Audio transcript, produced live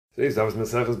Today's Daf is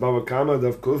Maseches Bava Kamma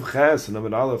Daf Kuf Ches and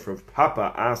Amud Aleph. Rav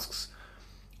Papa asks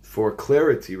for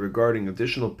clarity regarding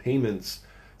additional payments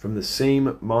from the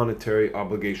same monetary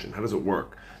obligation. How does it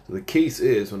work? So the case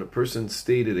is when a person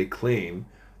stated a claim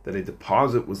that a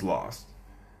deposit was lost.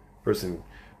 Person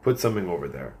put something over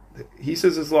there. He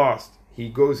says it's lost.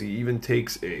 He even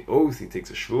takes a oath, he takes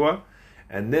a teshuva,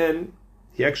 and then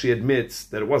he actually admits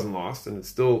that it wasn't lost and it's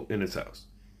still in his house.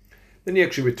 Then he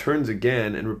actually returns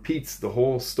again and repeats the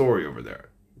whole story over there.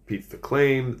 Repeats the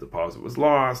claim, the deposit was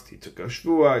lost, he took a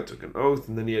shvua, he took an oath,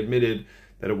 and then he admitted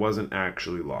that it wasn't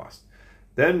actually lost.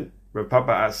 Then Rav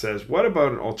Papa says, what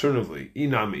about alternatively,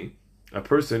 inami, a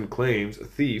person claims a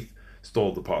thief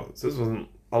stole deposits. This wasn't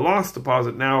a lost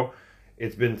deposit, now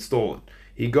it's been stolen.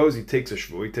 He goes, he takes a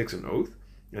shvua, he takes an oath,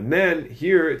 and then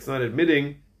here it's not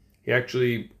admitting,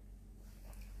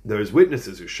 there's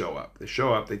witnesses who show up.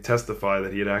 They testify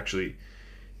that he had actually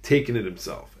taken it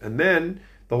himself. And then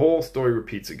the whole story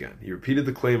repeats again. He repeated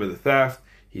the claim of the theft,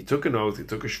 he took an oath, he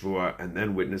took a shvua, and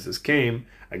then witnesses came,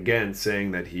 again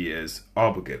saying that he is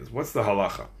obligated. What's the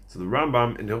halacha? So the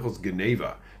Rambam in Hilchos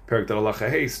Geneva, Perek Halacha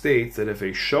Hey, states that if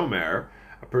a shomer,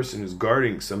 a person who's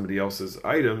guarding somebody else's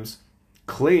items,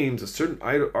 claims a certain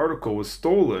article was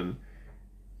stolen,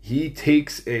 he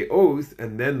takes a oath,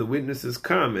 and then the witnesses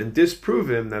come and disprove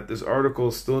him that this article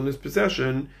is still in his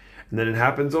possession, and then it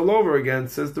happens all over again.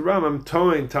 Says the Rambam,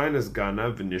 Toin tainas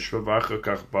gana v'nishva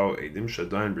v'achakach bao edim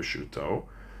shadayin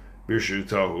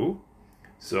b'shutohu.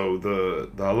 So the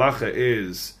halacha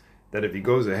is that if he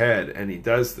goes ahead and he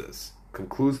does this,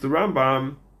 concludes the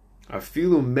Rambam,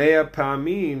 afilu mea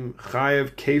pa'amim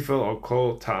chayav kefel al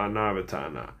kol ta'ana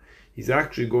v'ta'ana. He's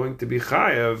actually going to be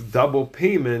chayav, double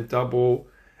payment,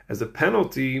 as a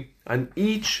penalty on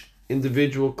each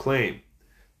individual claim.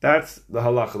 That's the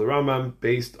halacha, the Rambam,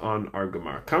 based on our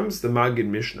Gemara. Comes the Magid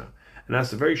Mishnah and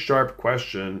asks a very sharp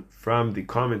question from the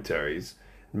commentaries.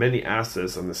 Many ask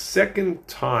this on the second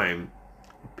time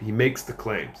he makes the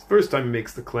claims. First time he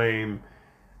makes the claim,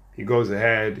 he goes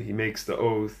ahead, he makes the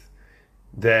oath,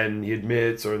 then he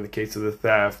admits, or in the case of the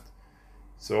theft.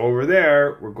 So over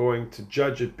there, we're going to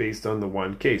judge it based on the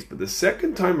one case. But the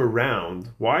second time around,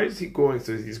 why is he going?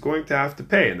 So he's going to have to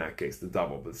pay in that case the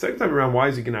double. But the second time around, why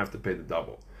is he going to have to pay the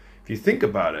double? If you think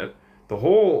about it, the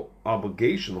whole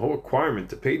obligation, the whole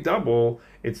requirement to pay double,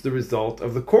 it's the result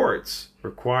of the courts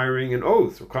requiring an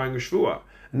oath, requiring a shvua.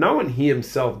 Not when he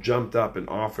himself jumped up and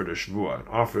offered a shvua, and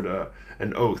offered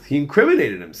an oath. He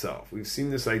incriminated himself. We've seen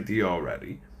this idea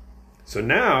already. So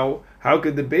now, how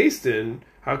could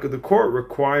the court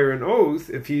require an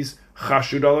oath if he's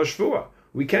chashud al shvua?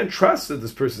 We can't trust that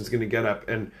this person's going to get up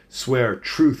and swear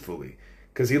truthfully,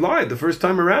 because he lied the first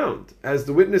time around, as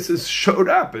the witnesses showed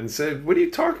up and said, what are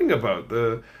you talking about?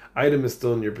 The item is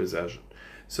still in your possession.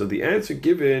 So the answer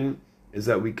given is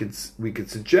that we could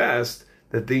suggest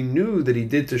that they knew that he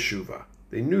did teshuva.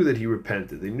 They knew that he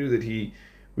repented. They knew that he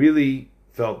really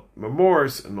felt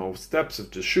remorse and all steps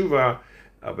of teshuva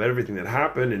about everything that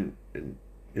happened, and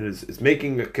is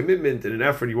making a commitment and an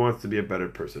effort. He wants to be a better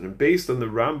person. And based on the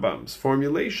Rambam's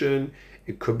formulation,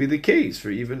 it could be the case for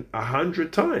even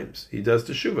 100 times he does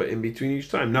teshuva in between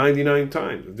each time, 99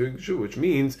 times of doing teshuva, which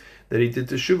means that he did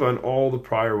teshuva on all the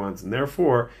prior ones, and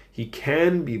therefore he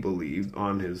can be believed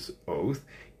on his oath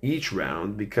each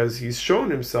round because he's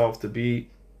shown himself to be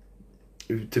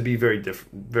very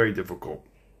difficult.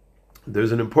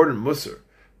 There's an important musar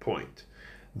point,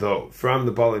 though, from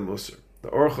the Balei Musar. The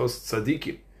Orchos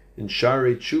Tzadikim in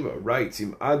Sharei Teshuva writes,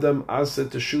 Im Adam Asa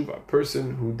Teshuva, a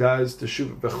person who does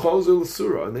Teshuva, Bechol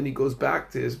Surah, and then he goes back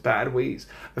to his bad ways.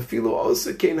 Afilu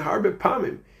Osa Kein Harbe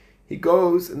Pamim. He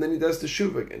goes and then he does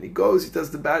Teshuva again. He goes, he does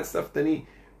the bad stuff, then he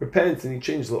repents and he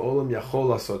changes L'Olam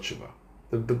Yachol Asot Teshuva.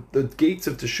 The gates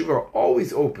of Teshuva are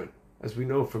always open, as we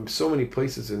know from so many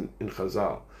places in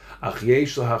Chazal. But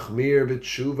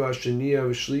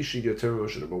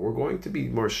we're going to be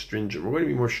more stringent. We're going to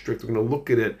be more strict. We're going to look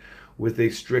at it with a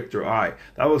stricter eye.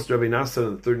 That was Rabbi Nassan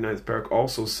in the 39th parak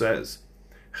also says,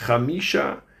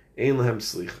 Chamisha ein lehem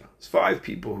slicha. It's 5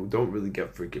 people who don't really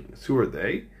get forgiveness. Who are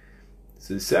they?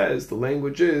 So it says, the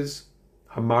language is,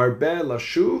 Hamarbe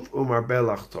lashuv umarbe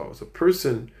lachto. It's a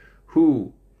person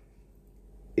who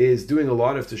is doing a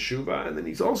lot of teshuva, and then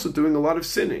he's also doing a lot of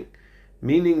sinning.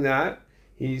 Meaning that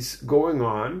he's going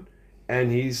on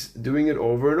and he's doing it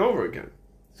over and over again.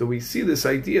 So we see this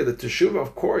idea that teshuva,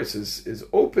 of course, is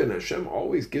open. Hashem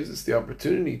always gives us the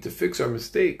opportunity to fix our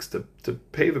mistakes, to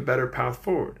pave a better path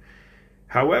forward.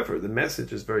 However, the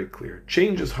message is very clear.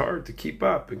 Change is hard to keep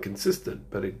up and consistent,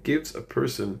 but it gives a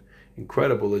person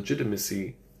incredible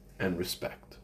legitimacy and respect.